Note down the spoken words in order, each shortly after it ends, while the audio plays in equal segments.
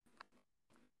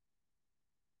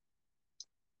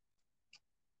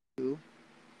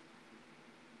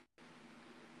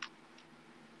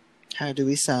How do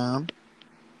we sound?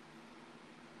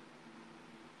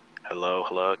 Hello,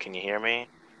 hello, can you hear me?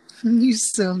 You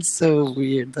sound so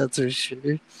weird, that's for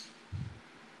sure.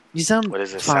 You sound What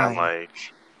does it sound fine. like?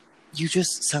 You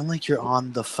just sound like you're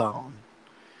on the phone.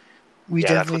 We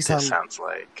Yeah, that's definitely what this sound. sounds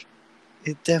like.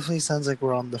 It definitely sounds like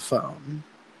we're on the phone.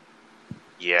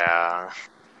 Yeah.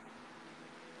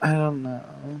 I don't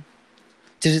know.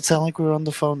 Did it sound like we were on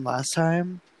the phone last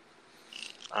time?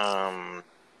 Um,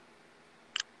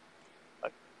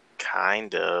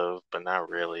 kind of, but not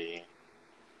really.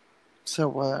 So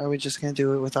what? Are we just gonna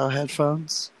do it without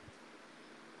headphones?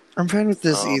 I'm fine with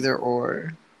this Um, either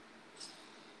or.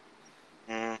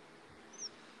 mm,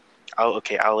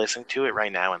 I'll listen to it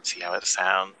right now and see how it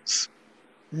sounds.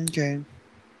 Okay.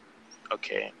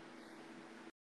 Okay.